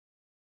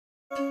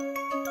Hello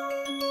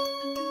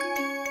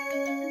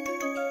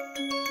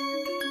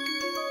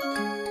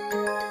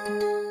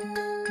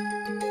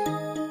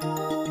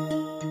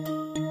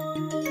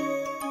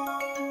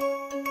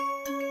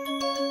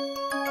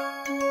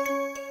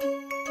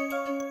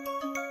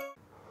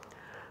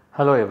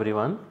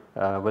everyone,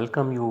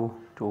 welcome you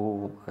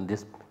to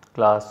this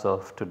class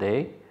of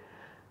today.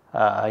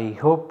 I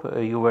hope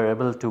you were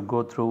able to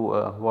go through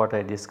what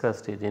I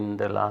discussed in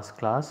the last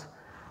class.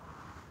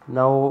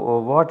 Now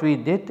what we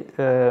did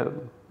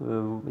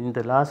in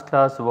the last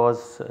class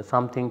was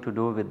something to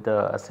do with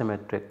the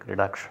asymmetric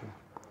reduction.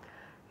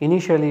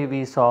 Initially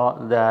we saw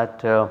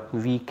that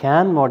we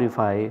can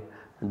modify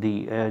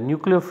the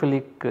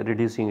nucleophilic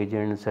reducing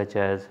agents such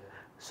as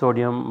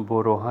sodium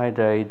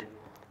borohydride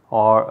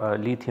or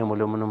lithium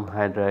aluminum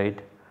hydride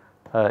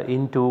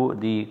into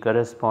the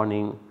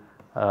corresponding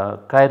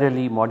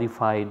chirally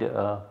modified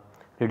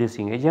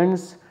reducing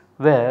agents,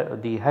 where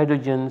the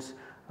hydrogens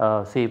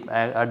say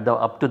at the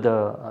up to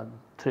the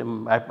 3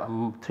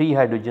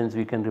 hydrogens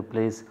we can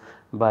replace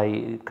by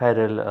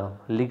chiral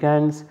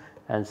ligands,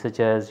 and such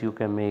as you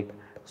can make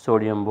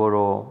sodium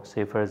boro,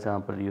 say for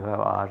example you have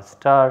R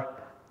star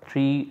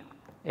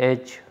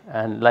 3H,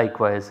 and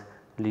likewise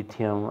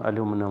lithium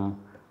aluminum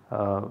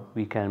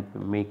we can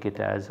make it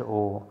as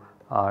O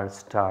R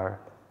star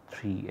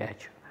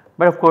 3H.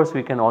 But of course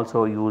we can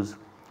also use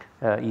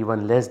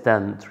even less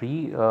than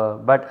 3,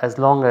 but as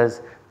long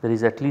as there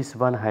is at least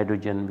one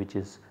hydrogen which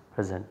is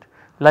present.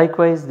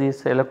 Likewise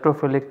this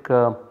electrophilic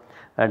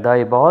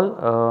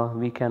diol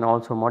we can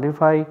also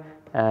modify,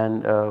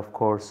 and of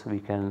course we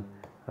can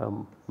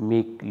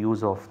make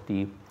use of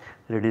the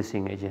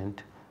reducing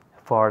agent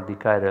for the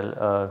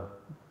chiral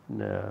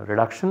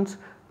reductions,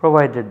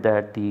 provided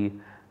that the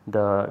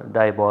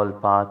diol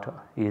path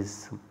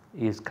is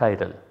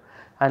chiral.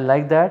 And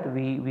like that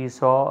we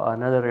saw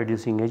another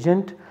reducing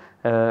agent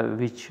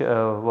which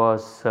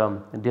was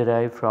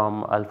derived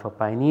from alpha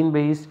pinene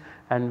base,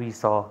 and we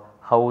saw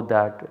how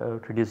that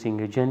reducing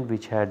agent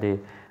which had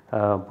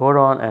a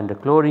boron and a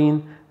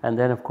chlorine, and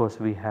then of course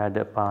we had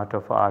a part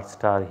of R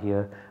star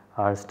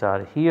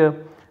here,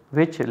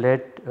 which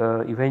led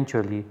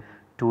eventually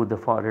to the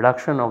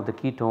reduction of the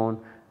ketone,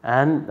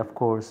 and of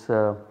course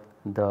the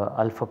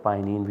alpha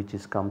pinene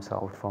which comes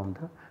out from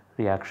the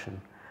reaction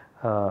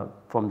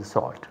from the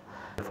salt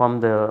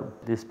from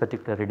this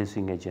particular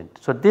reducing agent.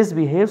 So this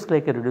behaves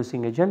like a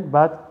reducing agent,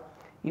 but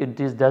it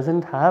does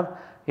not have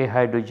a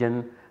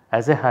hydrogen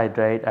as a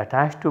hydride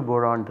attached to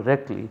boron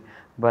directly,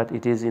 but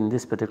it is in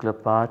this particular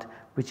part,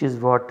 which is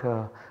what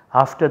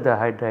after the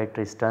hydride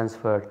is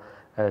transferred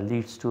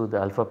leads to the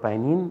alpha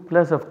pinene,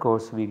 plus of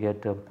course we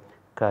get a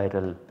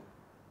chiral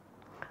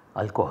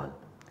alcohol.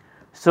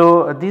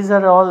 So these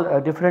are all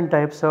different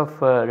types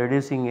of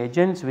reducing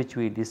agents which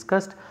we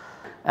discussed,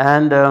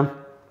 and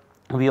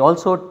we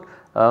also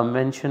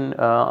mentioned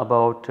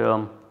about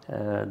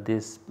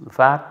this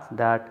fact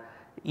that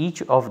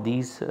each of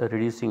these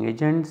reducing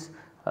agents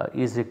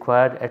is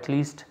required at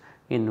least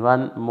in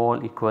 1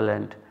 mole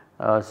equivalent.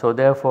 So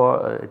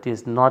therefore it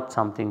is not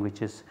something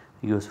which is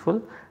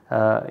useful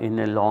in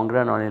a long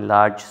run on a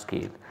large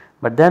scale.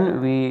 But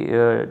then we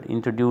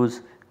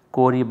introduce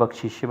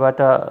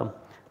Cori-Bakshi-Shibata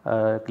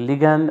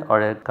ligand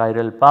or a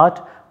chiral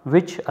path,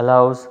 which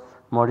allows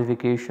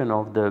modification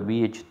of the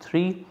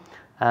BH3,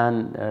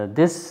 and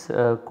this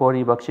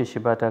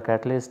Cori-Bakshi-Shibata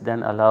catalyst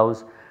then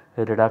allows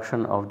a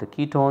reduction of the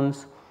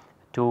ketones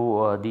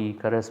to the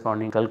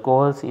corresponding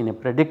alcohols in a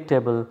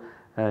predictable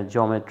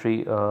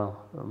geometry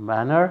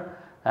manner,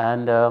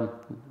 and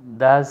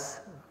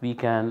thus we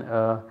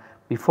can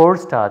before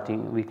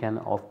starting we can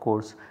of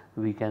course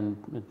we can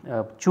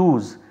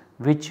choose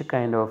which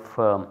kind of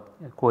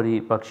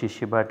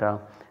Cori-Bakshi-Shibata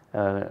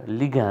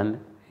ligand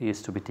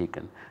is to be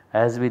taken.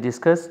 As we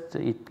discussed,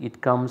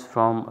 it comes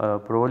from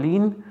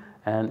proline,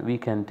 and we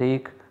can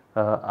take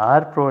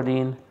R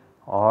proline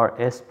or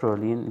S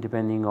proline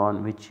depending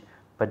on which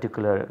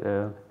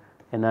particular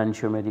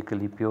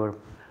enantiomerically pure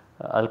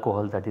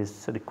alcohol that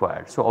is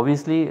required. So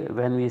obviously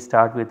when we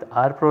start with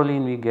R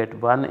proline we get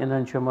 1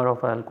 enantiomer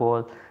of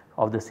alcohol,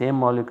 of the same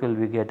molecule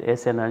we get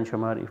S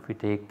enantiomer if we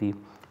take the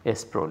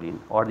S proline,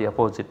 or the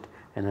opposite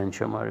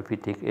enantiomer if we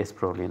take S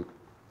proline.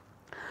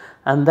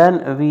 And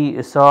then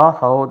we saw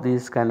how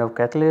these kind of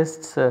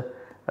catalysts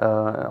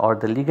or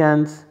the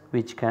ligands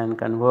which can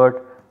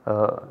convert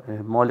a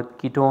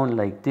ketone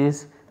like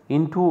this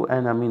into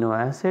an amino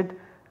acid,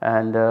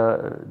 and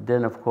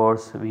then of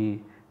course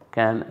we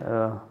can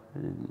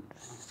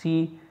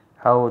see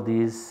how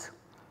these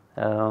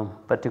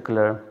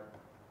particular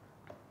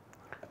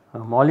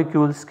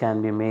molecules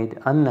can be made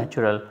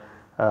unnatural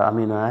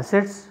amino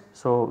acids.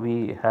 So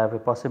we have a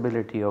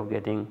possibility of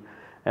getting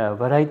a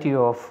variety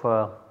of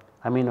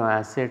amino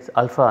acids,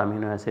 alpha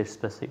amino acids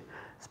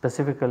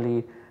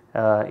specifically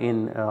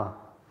in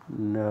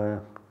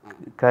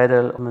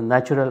chiral,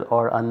 natural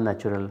or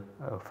unnatural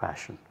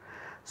fashion.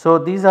 So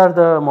these are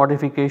the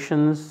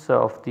modifications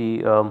of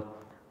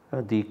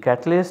the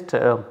catalyst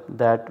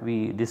that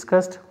we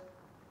discussed.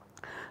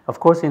 Of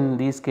course, in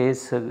this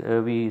case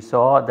we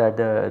saw that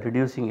the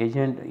reducing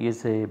agent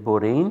is a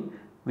borane,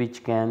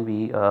 which can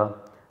be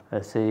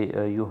say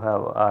you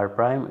have R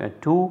prime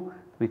 2,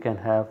 we can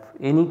have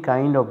any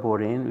kind of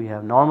borane, we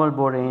have normal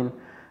borane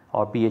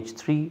or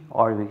BH3,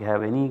 or we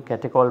have any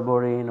catechol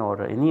borane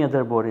or any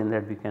other borane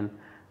that we can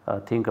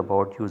think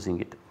about using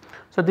it.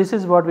 So, this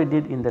is what we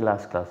did in the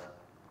last class.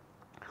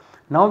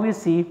 Now we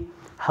see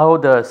how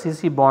the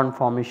CC bond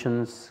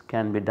formations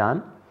can be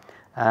done,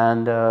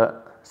 and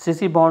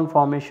CC bond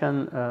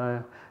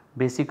formation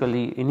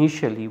basically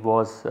initially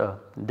was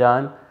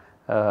done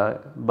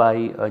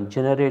by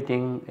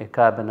generating a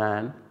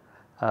carbanion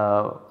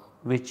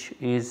which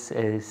is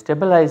a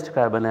stabilized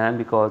carbanion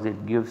because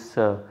it gives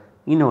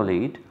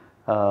enolate.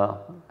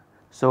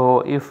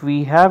 So, if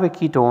we have a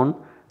ketone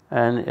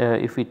and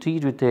if we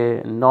treat with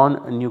a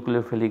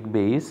non-nucleophilic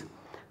base,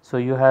 so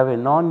you have a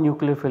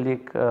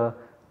non-nucleophilic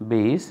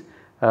base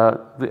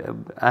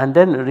and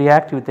then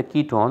react with a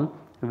ketone,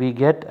 we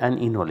get an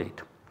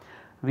enolate.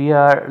 We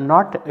are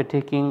not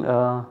taking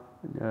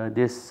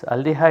this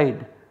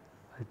aldehyde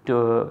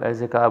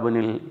as a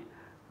carbonyl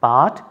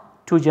part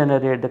to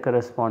generate the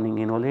corresponding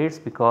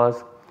enolates,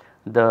 because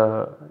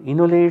the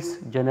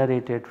enolates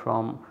generated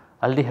from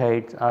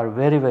aldehydes are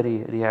very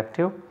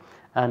reactive,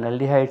 and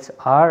aldehydes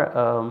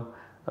are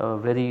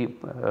very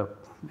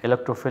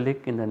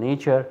electrophilic in the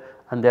nature,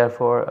 and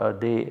therefore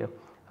they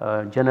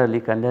generally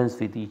condense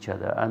with each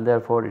other, and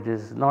therefore it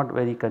is not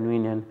very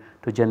convenient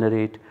to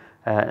generate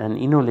an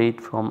enolate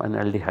from an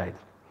aldehyde.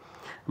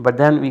 But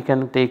then we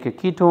can take a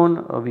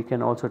ketone, or we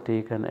can also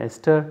take an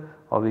ester,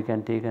 or we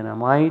can take an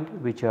amide,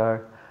 which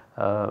are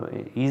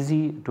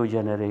easy to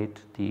generate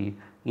the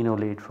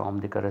enolate from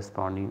the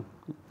corresponding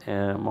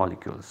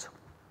molecules.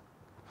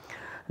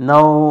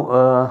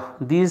 Now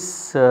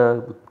these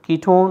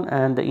ketone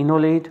and the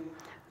enolate,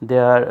 they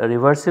are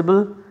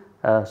reversible.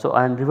 So,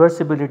 and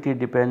reversibility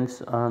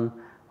depends on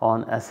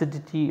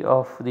acidity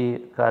of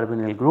the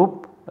carbonyl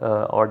group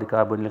or the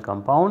carbonyl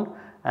compound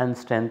and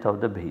strength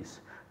of the base.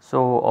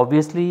 So,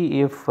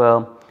 obviously if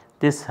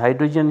this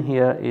hydrogen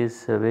here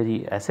is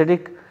very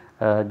acidic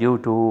due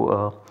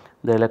to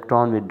the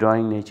electron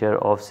withdrawing nature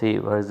of, say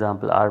for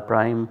example R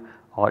prime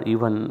or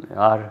even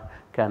R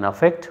can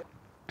affect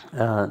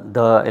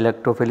the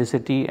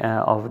electrophilicity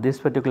of this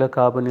particular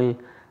carbonyl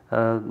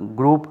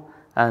group,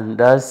 and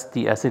thus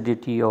the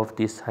acidity of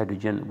this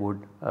hydrogen would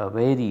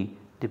vary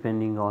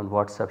depending on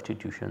what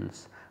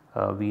substitutions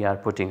we are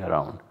putting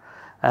around.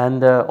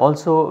 And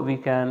also we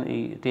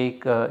can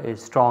take a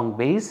strong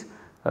base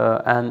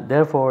and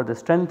therefore the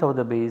strength of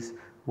the base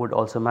would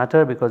also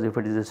matter, because if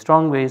it is a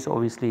strong base,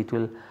 obviously it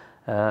will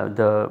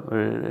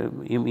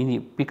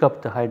pick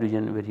up the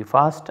hydrogen very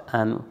fast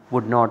and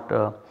would not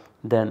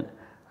then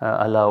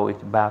allow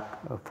it back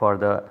for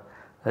the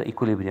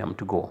equilibrium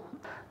to go.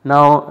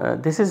 Now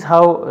this is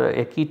how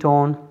a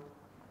ketone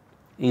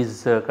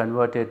is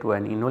converted to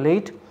an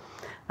enolate,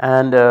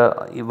 and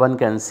one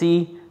can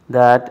see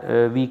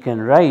that we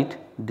can write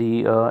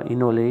the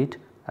enolate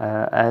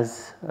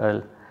as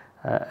a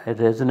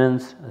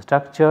resonance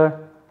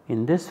structure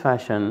in this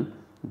fashion,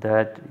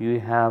 that you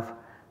have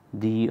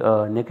the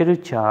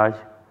negative charge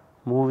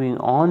moving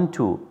on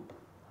to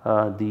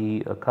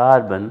the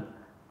carbon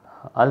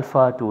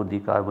alpha to the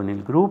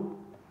carbonyl group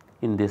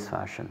in this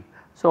fashion.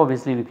 So,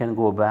 obviously we can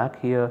go back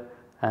here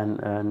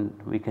and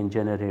we can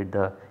generate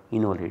the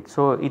enolate.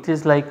 So, it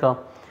is like a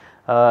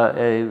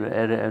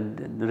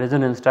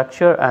resonance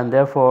structure, and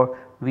therefore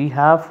we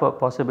have a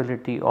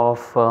possibility of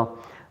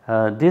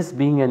this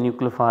being a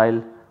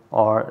nucleophile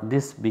or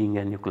this being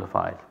a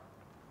nucleophile.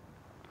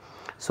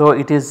 So,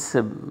 it is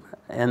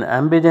an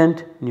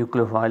ambident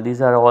nucleophile.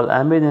 These are all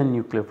ambident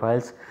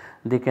nucleophiles.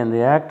 They can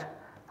react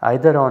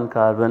either on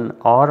carbon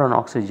or on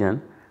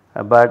oxygen,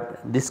 but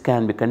this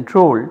can be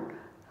controlled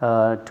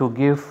to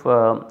give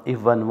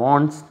if one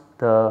wants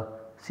the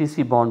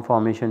CC bond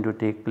formation to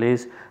take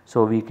place.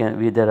 So,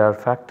 there are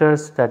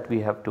factors that we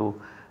have to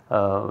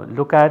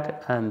look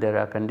at, and there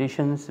are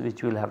conditions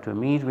which we will have to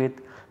meet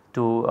with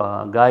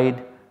to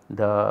guide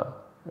the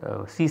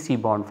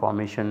CC bond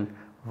formation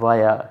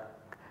via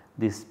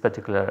this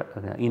particular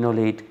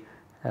enolate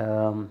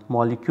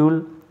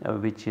molecule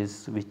which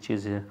is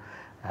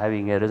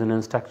having a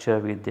resonance structure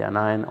with the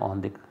anion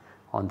on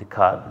the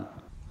carbon.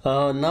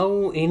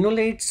 Now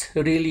enolates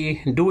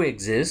really do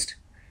exist.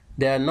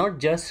 They are not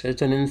just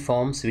resonance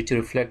forms which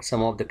reflect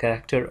some of the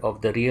character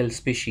of the real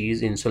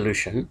species in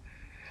solution,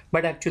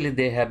 but actually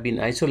they have been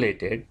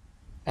isolated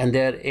and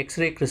their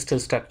X-ray crystal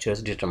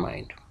structures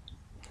determined.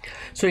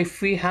 So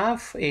if we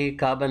have a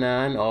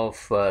carbanion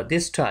of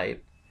this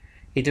type,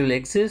 it will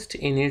exist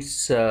in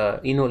its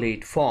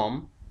enolate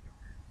form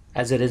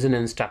as a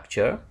resonance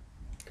structure,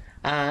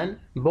 and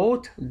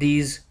both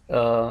these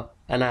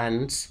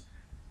anions,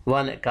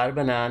 one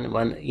carbanion,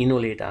 one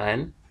enolate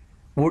ion,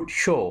 would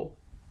show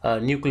a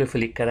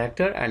nucleophilic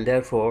character, and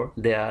therefore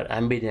they are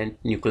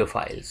ambident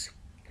nucleophiles.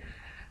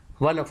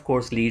 One of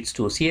course leads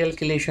to C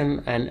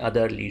alkylation and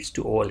other leads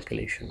to O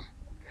alkylation.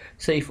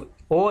 So if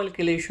O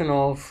alkylation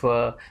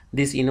of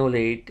this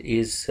enolate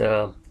is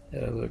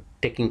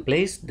taking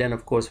place, then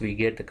of course we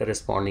get the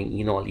corresponding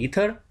enol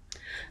ether,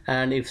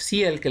 and if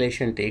C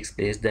alkylation takes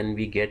place, then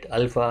we get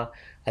alpha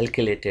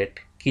alkylated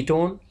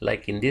ketone,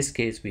 like in this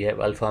case we have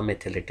alpha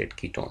methylated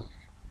ketone.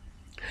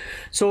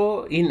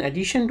 So in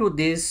addition to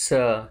this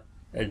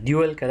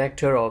dual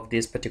character of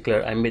this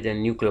particular amide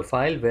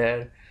nucleophile,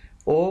 where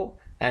O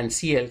and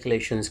C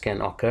alkylations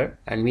can occur,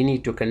 and we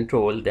need to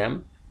control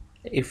them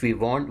if we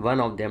want one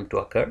of them to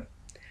occur.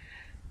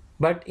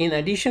 But in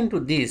addition to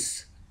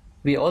this,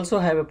 we also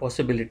have a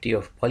possibility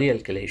of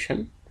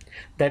polyalkylation.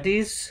 That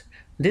is,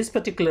 this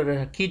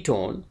particular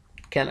ketone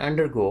can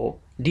undergo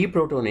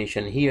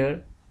deprotonation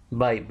here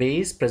by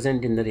base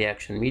present in the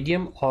reaction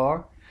medium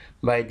or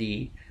by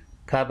the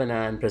carbon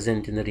ion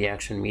present in the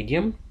reaction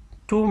medium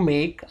to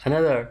make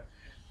another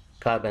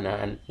carbon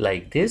ion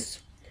like this,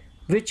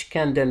 which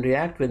can then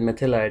react with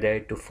methyl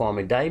iodide to form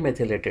a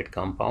dimethylated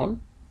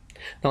compound.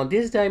 Now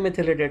this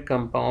dimethylated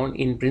compound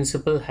in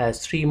principle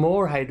has 3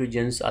 more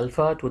hydrogens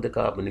alpha to the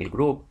carbonyl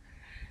group,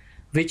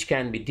 which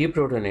can be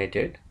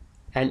deprotonated,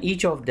 and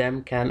each of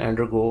them can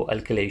undergo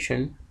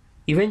alkylation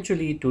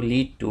eventually to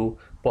lead to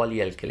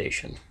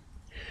polyalkylation.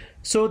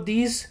 So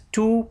these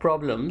two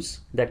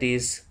problems, that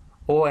is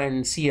O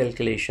and C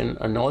alkylation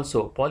and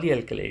also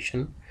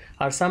polyalkylation,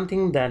 are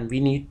something that we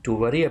need to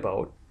worry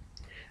about,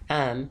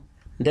 and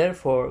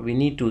therefore we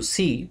need to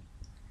see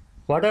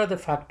what are the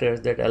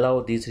factors that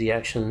allow these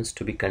reactions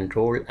to be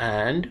controlled.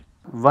 And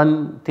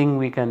one thing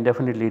we can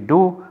definitely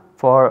do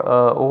for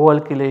O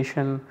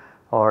alkylation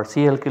or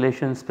C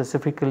alkylation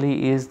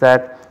specifically is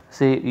that,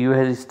 say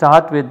you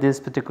start with this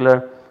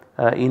particular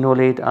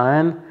enolate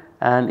ion,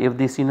 and if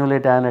this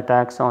enolate ion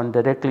attacks on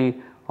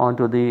directly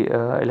onto the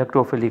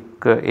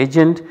electrophilic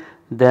agent,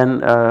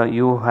 then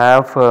you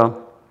have a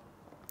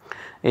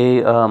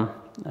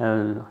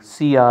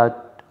Cr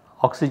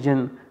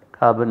oxygen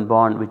carbon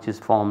bond which is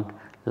formed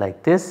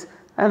like this,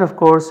 and of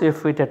course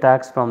if it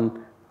attacks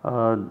from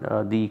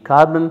the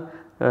carbon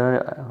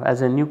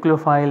as a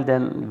nucleophile,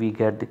 then we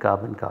get the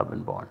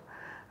carbon-carbon bond.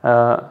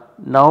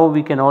 Now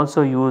we can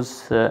also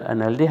use an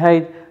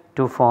aldehyde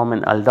to form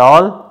an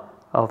aldol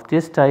of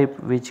this type,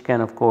 which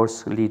can of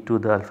course lead to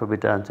the alpha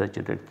beta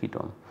unsaturated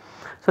ketone.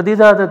 So these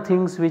are the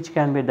things which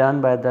can be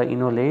done by the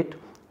enolate,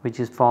 which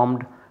is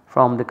formed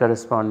from the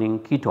corresponding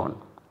ketone.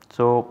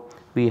 So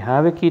we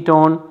have a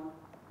ketone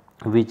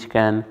which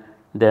can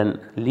then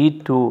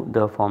lead to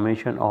the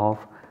formation of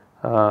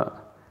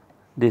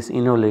this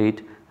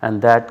enolate,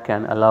 and that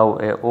can allow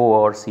a O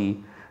or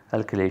C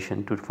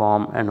alkylation to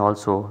form, and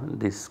also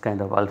this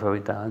kind of alpha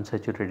beta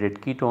unsaturated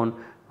ketone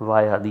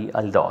via the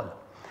aldol.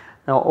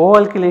 Now O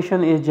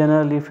alkylation is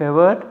generally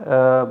favored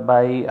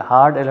by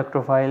hard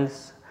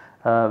electrophiles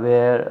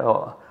where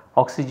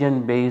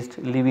oxygen based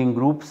leaving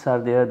groups are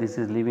there, this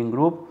is leaving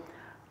group,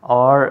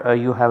 or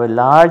you have a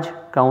large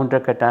counter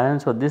cation.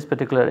 So this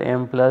particular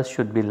M plus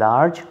should be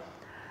large.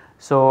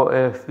 So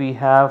if we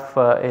have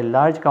a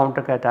large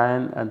counter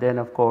cation, then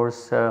of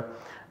course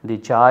the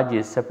charge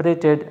is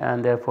separated,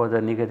 and therefore the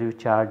negative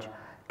charge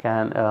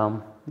can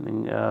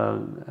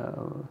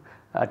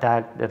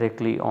attack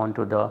directly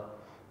onto the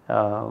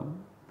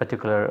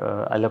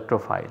particular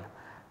electrophile.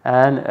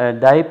 And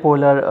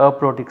dipolar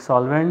aprotic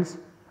solvents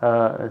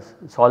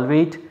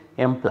solvate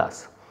M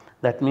plus.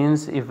 That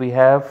means if we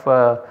have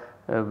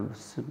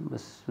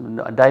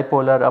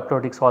dipolar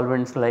aprotic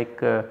solvents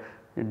like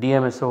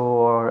DMSO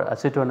or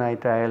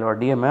acetonitrile or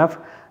DMF,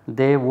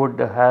 they would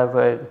have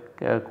a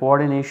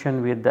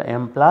coordination with the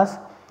M plus,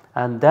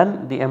 and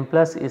then the M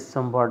plus is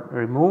somewhat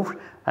removed,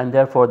 and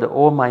therefore the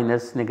O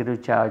minus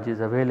negative charge is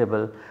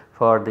available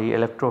for the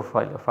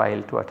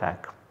electrophile to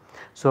attack.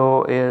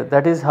 So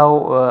that is how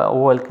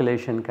O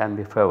alkylation can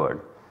be favored.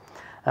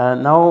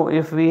 Now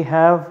if we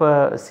have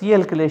C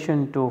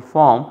alkylation to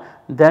form,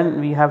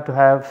 then we have to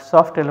have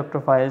soft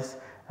electrophiles,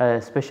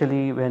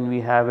 especially when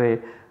we have a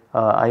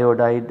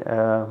iodide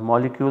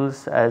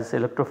molecules as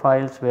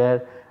electrophiles,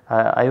 where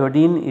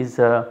iodine is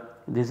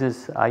this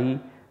is I,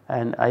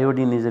 and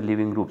iodine is a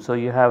leaving group. So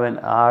you have an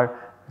R,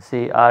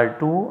 say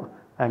R2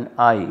 and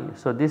I.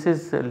 So this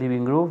is a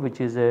leaving group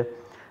which is a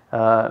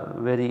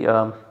very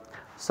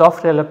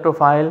soft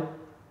electrophile.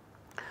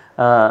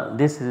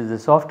 This is a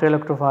soft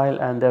electrophile,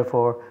 and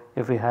therefore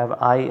if we have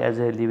I as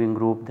a leaving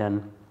group,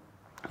 then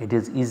it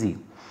is easy.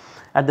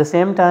 At the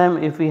same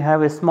time, if we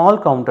have a small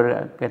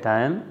counter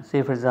cation,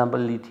 say for example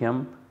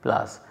lithium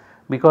plus,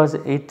 because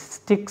it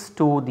sticks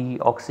to the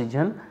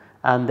oxygen,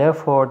 and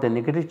therefore the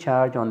negative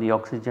charge on the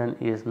oxygen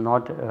is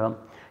not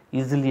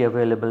easily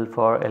available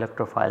for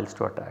electrophiles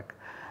to attack,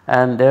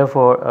 and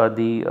therefore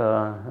the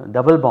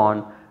double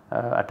bond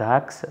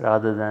attacks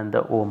rather than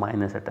the O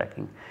minus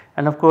attacking.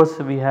 And of course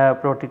we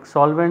have protic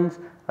solvents,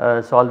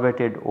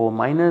 solvated O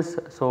minus.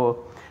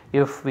 So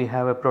if we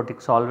have a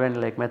protic solvent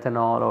like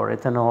methanol or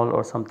ethanol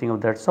or something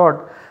of that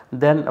sort,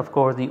 then of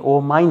course the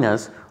O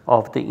minus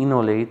of the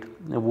enolate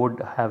would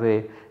have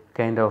a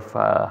kind of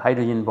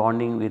hydrogen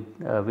bonding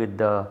with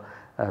the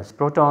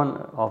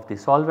proton of the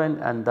solvent,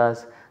 and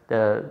thus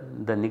the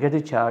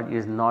negative charge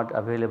is not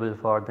available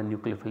for the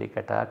nucleophilic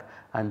attack,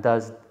 and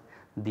thus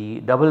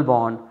the double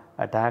bond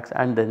attacks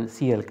and then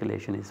C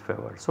alkylation is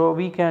favored. So,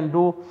 we can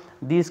do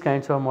these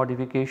kinds of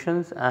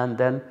modifications and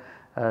then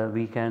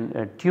we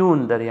can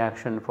tune the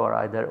reaction for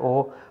either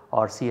O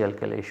or C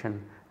alkylation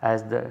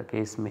as the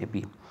case may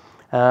be.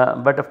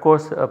 But of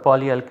course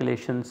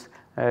polyalkylations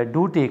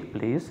do take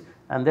place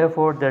and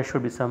therefore there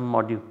should be some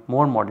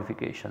more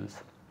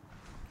modifications.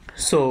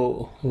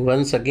 So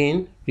once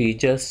again we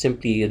just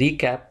simply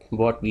recap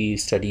what we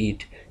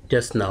studied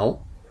just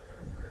now.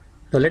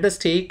 Now let us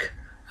take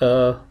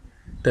the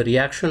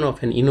reaction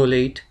of an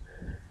enolate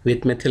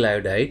with methyl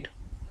iodide.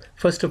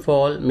 First of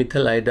all,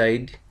 methyl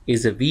iodide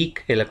is a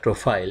weak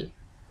electrophile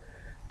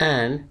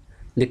and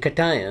the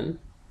cation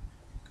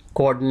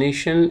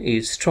coordination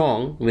is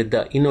strong with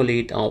the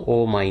enolate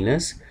O-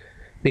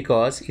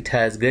 because it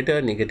has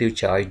greater negative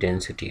charge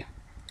density.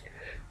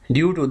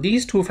 Due to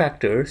these two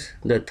factors,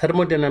 the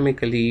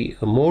thermodynamically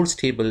more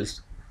stable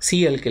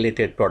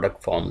C-alkylated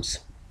product forms.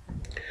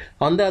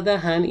 On the other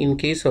hand, in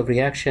case of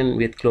reaction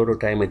with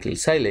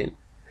chlorotimethylsilane,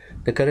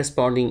 the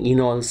corresponding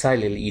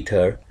enol-silyl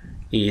ether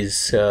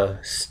is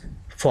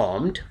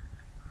formed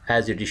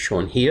as it is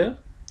shown here,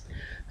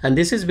 and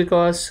this is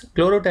because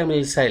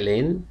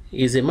chlorotimethylsilane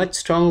is a much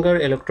stronger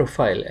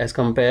electrophile as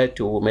compared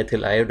to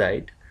methyl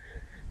iodide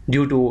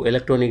due to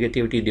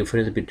electronegativity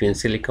difference between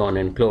silicon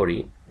and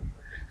chlorine,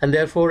 and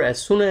therefore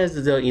as soon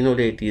as the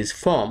enolate is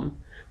formed,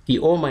 the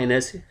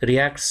O-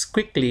 reacts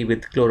quickly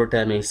with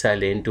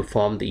chlorotimethylsilane to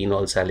form the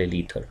enol-silyl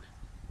ether.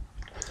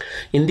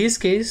 In this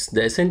case,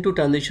 the SN2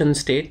 transition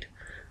state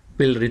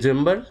will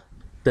resemble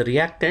the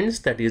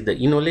reactants, that is the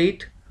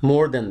enolate,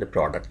 more than the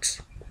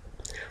products.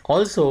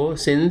 Also,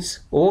 since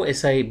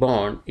OSI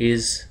bond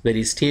is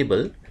very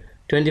stable,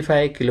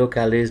 25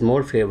 kilocalories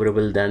more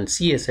favorable than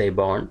CSI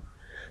bond,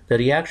 the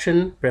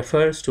reaction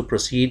prefers to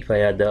proceed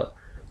via the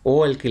O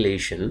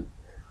alkylation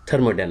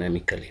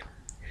thermodynamically.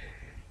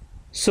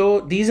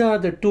 So these are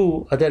the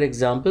two other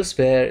examples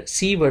where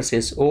C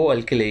versus O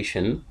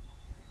alkylation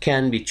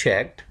can be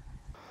checked.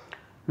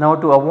 Now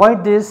to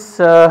avoid this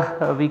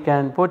we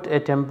can put a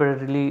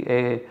temporarily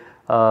a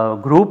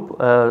group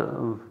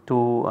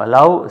to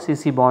allow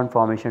CC bond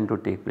formation to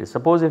take place.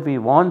 Suppose if we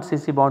want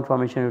CC bond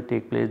formation to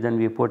take place, then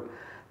we put,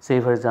 say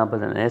for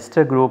example, an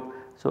ester group.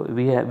 So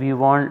we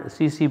want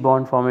CC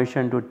bond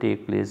formation to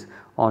take place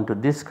onto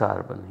this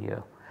carbon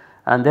here,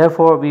 and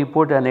therefore we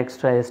put an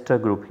extra ester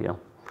group here,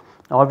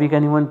 or we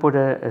can even put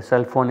a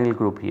sulfonyl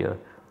group here,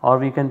 or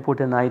we can put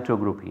a nitro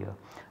group here.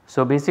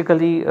 So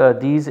basically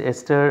these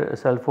ester,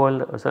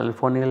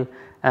 sulfonyl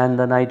and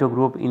the nitro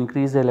group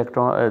increase the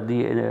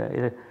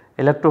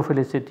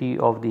electrophilicity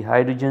of the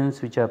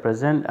hydrogens which are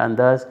present, and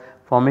thus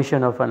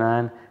formation of an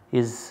ion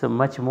is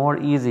much more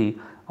easy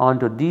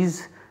onto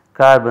these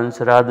carbons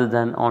rather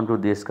than onto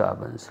these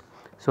carbons.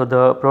 So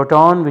the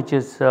proton which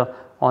is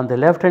on the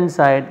left hand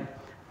side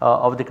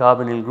of the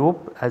carbonyl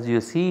group, as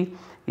you see,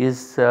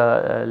 is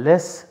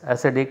less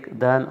acidic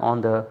than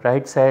on the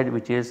right side,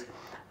 which is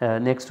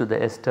next to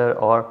the ester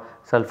or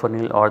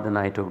sulfonyl or the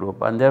nitro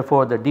group, and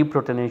therefore the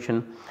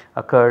deprotonation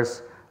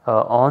occurs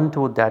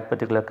onto that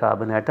particular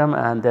carbon atom,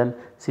 and then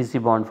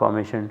CC bond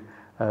formation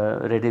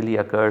readily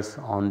occurs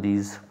on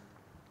these.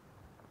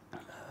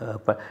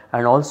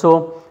 And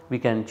also we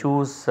can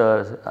choose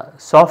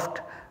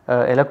soft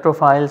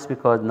electrophiles,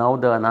 because now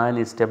the anion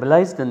is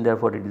stabilized and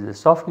therefore it is a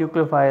soft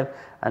nucleophile,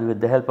 and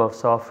with the help of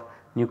soft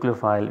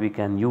nucleophile we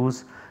can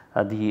use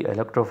the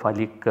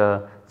electrophilic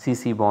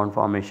CC bond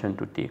formation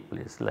to take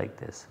place like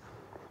this.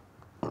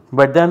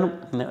 But then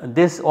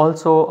this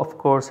also of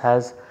course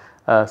has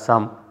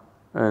some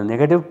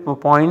negative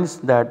points,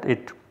 that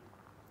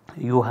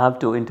you have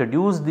to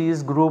introduce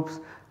these groups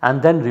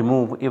and then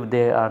remove if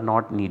they are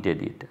not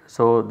needed it.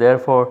 So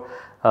therefore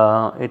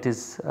it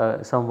is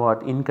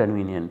somewhat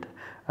inconvenient.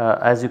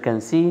 As you can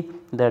see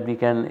that we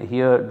can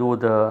here do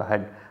the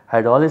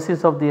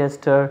hydrolysis of the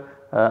ester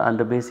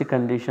under basic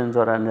conditions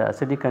or under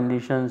acidic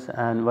conditions,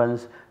 and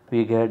once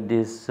we get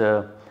this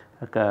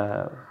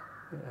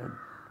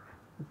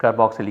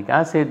carboxylic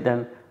acid,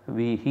 then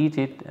we heat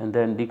it and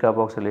then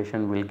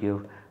decarboxylation will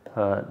give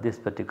this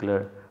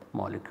particular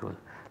molecule.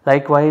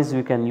 Likewise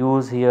we can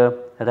use here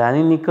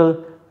ranny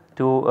nickel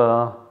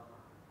to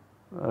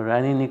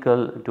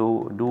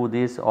do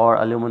this, or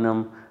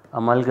aluminum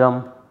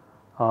amalgam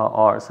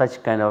or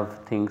such kind of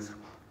things,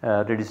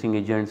 reducing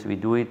agents we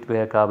do it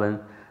where carbon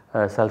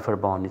sulfur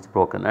bond is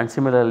broken. And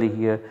similarly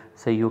here,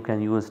 say you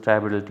can use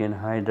tributyl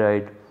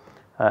anhydride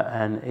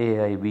and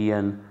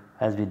AIBN,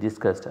 as we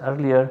discussed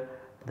earlier,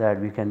 that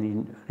we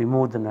can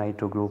remove the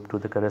nitro group to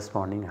the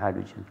corresponding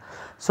hydrogen.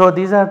 So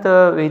these are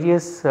the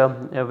various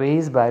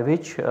ways by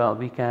which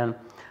we can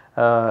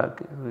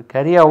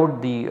carry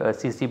out the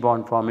CC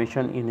bond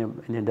formation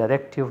in a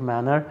directive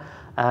manner,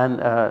 and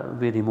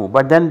we remove,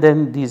 but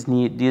then these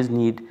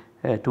need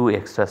 2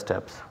 extra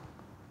steps.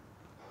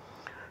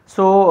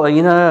 So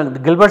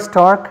Gilbert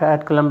Stark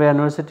at Columbia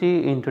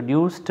University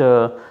introduced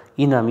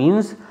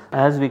enamines.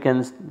 As we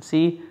can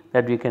see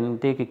that we can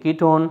take a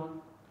ketone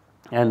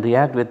and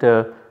react with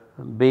a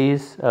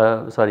base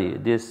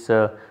this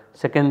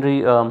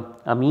secondary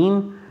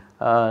amine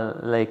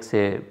like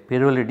say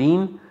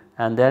pyrrolidine,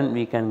 and then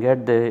we can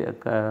get the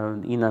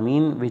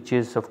enamine, which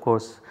is of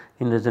course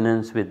in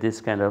resonance with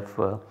this kind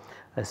of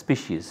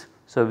species.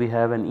 So, we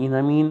have an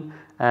enamine,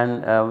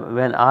 and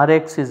when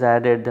Rx is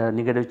added, the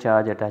negative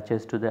charge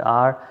attaches to the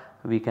R,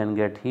 we can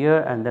get here,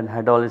 and then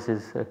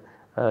hydrolysis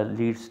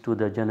leads to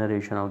the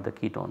generation of the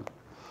ketone.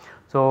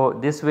 So,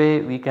 this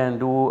way we can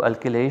do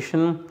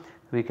alkylation,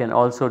 we can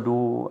also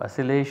do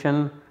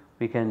acylation,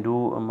 we can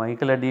do a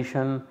Michael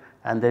addition,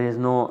 and there is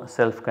no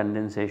self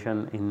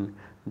condensation in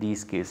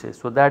these cases.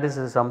 So, that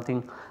is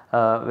something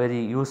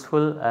very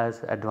useful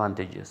as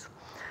advantages.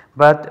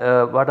 But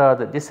what are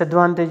the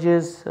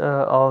disadvantages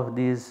of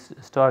these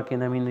Stark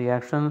enamine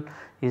reaction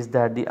is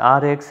that the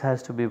Rx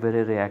has to be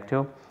very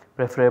reactive,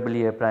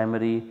 preferably a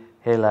primary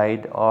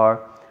halide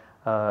or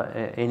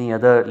any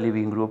other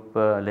leaving group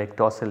like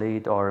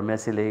tosylate or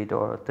mesylate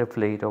or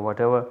triflate or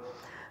whatever,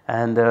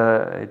 and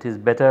it is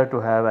better to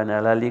have an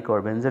allylic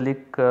or benzylic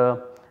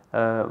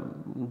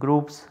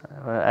groups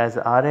as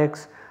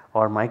Rx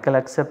or Michael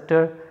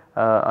acceptor.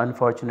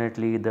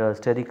 Unfortunately, the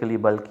sterically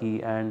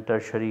bulky and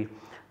tertiary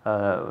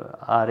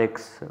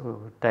Rx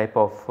type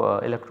of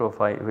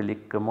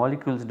electrophilic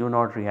molecules do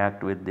not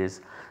react with these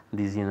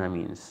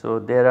enamines. So,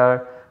 there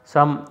are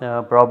some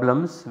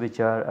problems which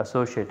are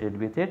associated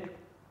with it.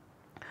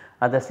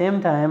 At the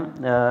same time,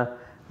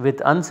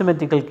 with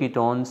unsymmetrical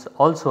ketones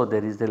also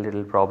there is a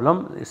little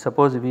problem.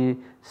 Suppose we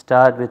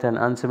start with an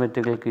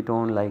unsymmetrical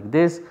ketone like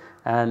this,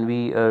 and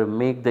we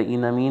make the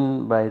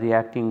enamine by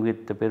reacting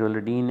with the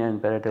pyrrolidine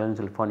and paratoluene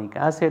sulfonic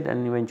acid,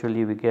 and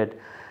eventually we get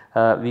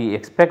we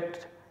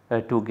expect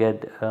to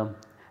get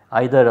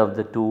either of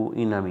the two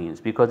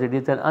enamines, because it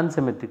is an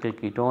unsymmetrical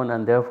ketone,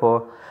 and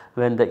therefore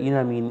when the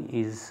enamine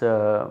is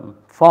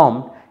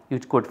formed,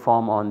 it could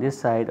form on this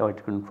side or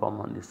it could form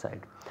on this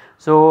side.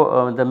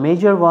 So, the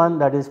major one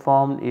that is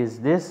formed is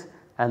this,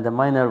 and the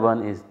minor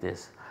one is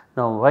this.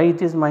 Now, why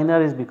it is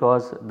minor is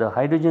because the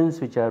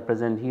hydrogens which are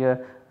present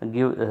here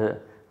give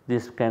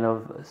this kind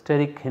of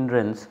steric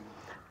hindrance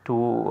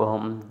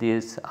to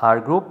this R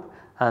group,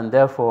 and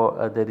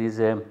therefore there is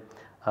a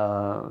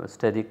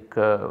steric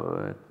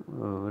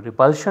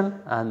repulsion,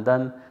 and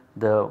then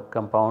the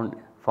compound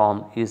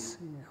form is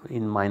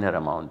in minor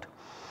amount.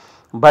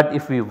 But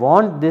if we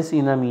want this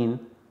enamine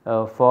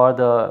for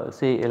the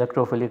say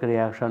electrophilic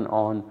reaction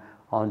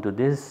onto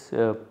this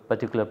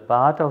particular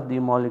part of the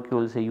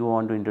molecule, say you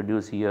want to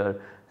introduce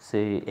here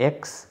say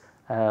X,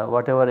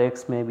 whatever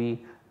X may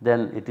be,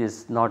 then it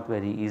is not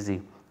very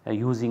easy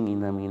using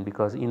enamine,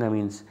 because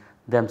enamines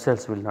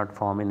themselves will not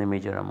form in a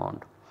major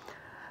amount.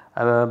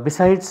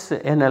 Besides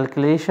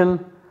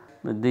N-alkylation,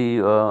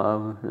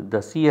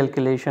 the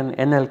C-alkylation,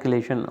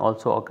 N-alkylation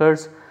also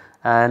occurs,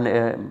 and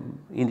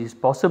it is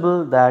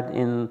possible that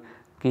in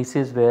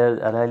cases where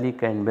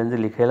allylic and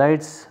benzylic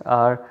halides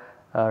are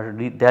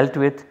dealt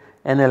with,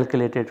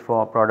 N-alkylated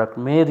product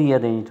may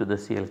rearrange to the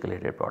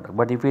C-alkylated product.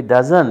 But if it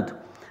does not,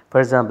 for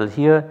example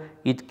here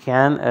it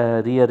can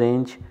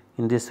rearrange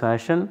in this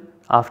fashion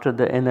after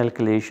the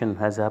N-alkylation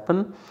has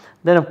happened,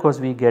 then of course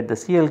we get the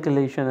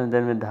C-alkylation, and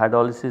then when the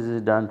hydrolysis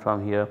is done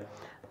from here,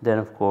 then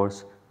of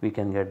course we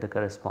can get the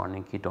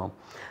corresponding ketone.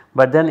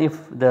 But then if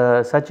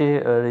such a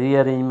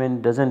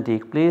rearrangement does not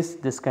take place,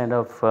 this kind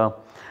of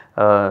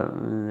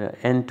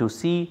N to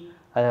C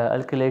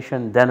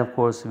alkylation, then of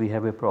course we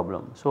have a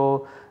problem.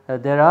 So,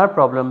 there are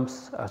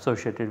problems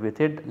associated with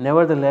it.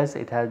 Nevertheless,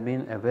 it has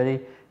been a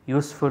very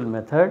useful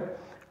method.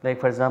 Like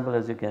for example,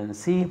 as you can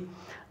see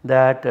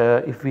that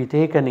if we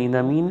take an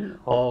enamine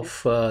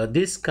of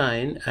this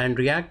kind and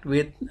react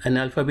with an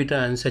alpha beta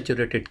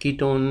unsaturated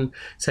ketone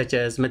such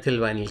as methyl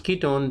vinyl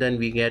ketone, then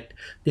we get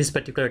this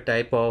particular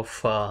type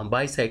of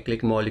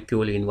bicyclic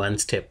molecule in one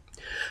step.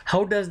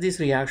 How does this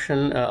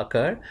reaction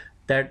occur?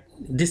 That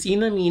this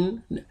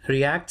enamine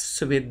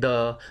reacts with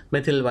the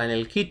methyl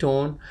vinyl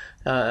ketone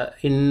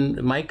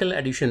in Michael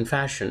addition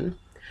fashion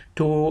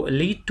to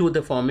lead to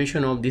the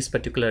formation of this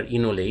particular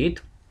enolate,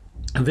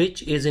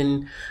 which is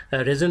in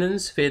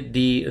resonance with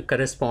the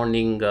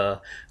corresponding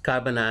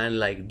carbon ion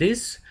like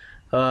this.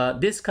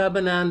 This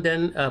carbon ion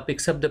then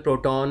picks up the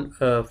proton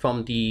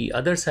from the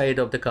other side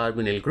of the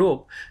carbonyl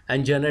group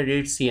and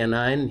generates the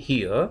anion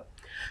here,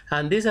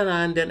 and this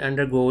anion then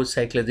undergoes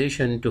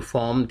cyclization to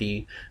form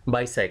the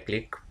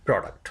bicyclic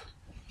product.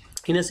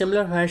 In a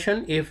similar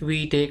fashion, if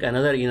we take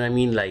another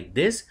enamine like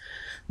this,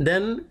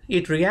 then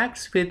it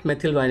reacts with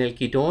methyl vinyl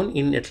ketone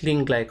in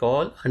ethylene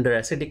glycol under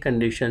acidic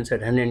conditions at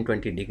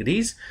 120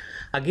 degrees.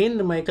 Again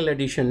the Michael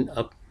addition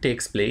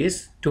takes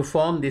place to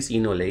form this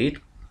enolate.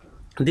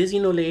 This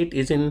enolate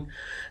is in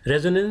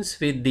resonance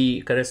with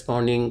the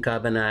corresponding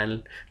carbon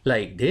ion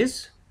like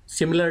this,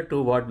 similar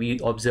to what we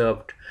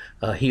observed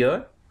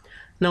here.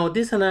 Now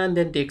this anion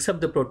then takes up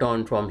the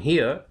proton from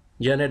here,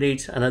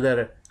 generates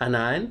another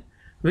anion,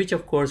 which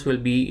of course will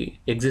be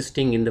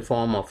existing in the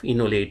form of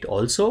enolate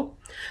also,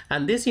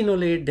 and this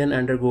enolate then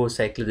undergoes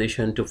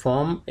cyclization to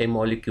form a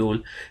molecule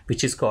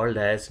which is called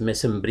as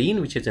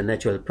mesembrine, which is a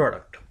natural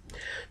product.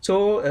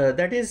 So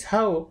that is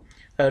how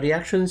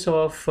reactions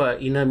of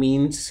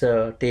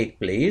enamines take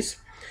place.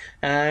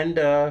 and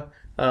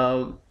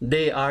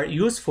they are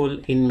useful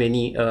in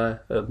many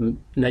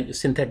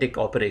synthetic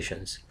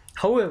operations.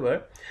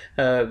 However,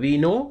 we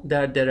know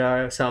that there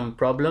are some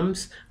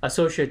problems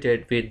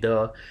associated with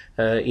the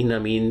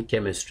enamine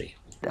chemistry,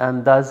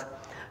 and thus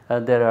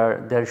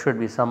there should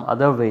be some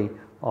other way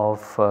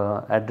of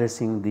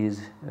addressing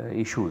these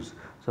issues.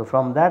 So,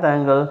 from that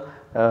angle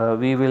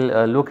we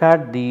will look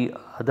at the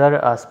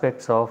other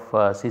aspects of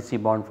CC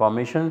bond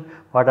formation,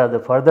 what are the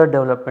further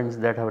developments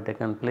that have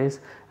taken place,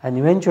 and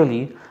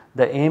eventually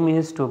the aim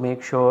is to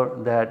make sure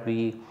that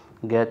we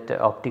get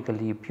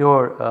optically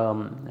pure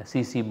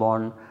CC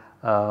bond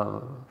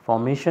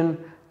formation,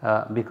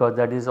 because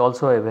that is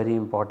also a very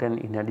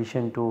important, in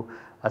addition to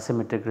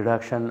asymmetric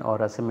reduction or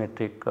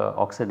asymmetric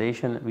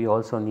oxidation, we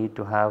also need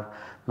to have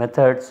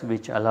methods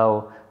which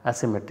allow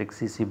asymmetric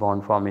CC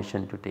bond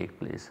formation to take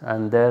place,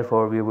 and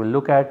therefore we will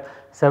look at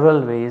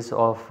several ways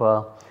of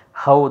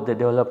how the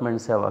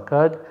developments have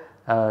occurred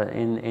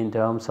in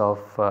terms of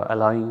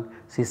allowing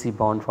CC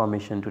bond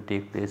formation to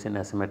take place in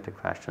asymmetric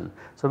fashion.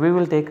 So, we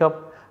will take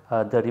up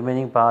the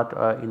remaining part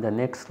in the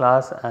next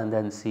class and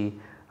then see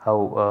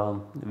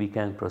how we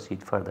can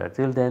proceed further.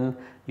 Till then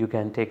you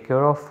can take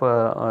care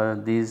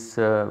of these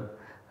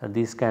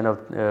kind of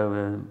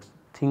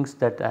things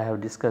that I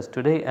have discussed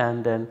today,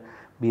 and then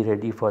be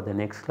ready for the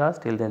next class.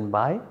 Till then,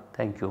 bye,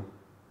 thank you.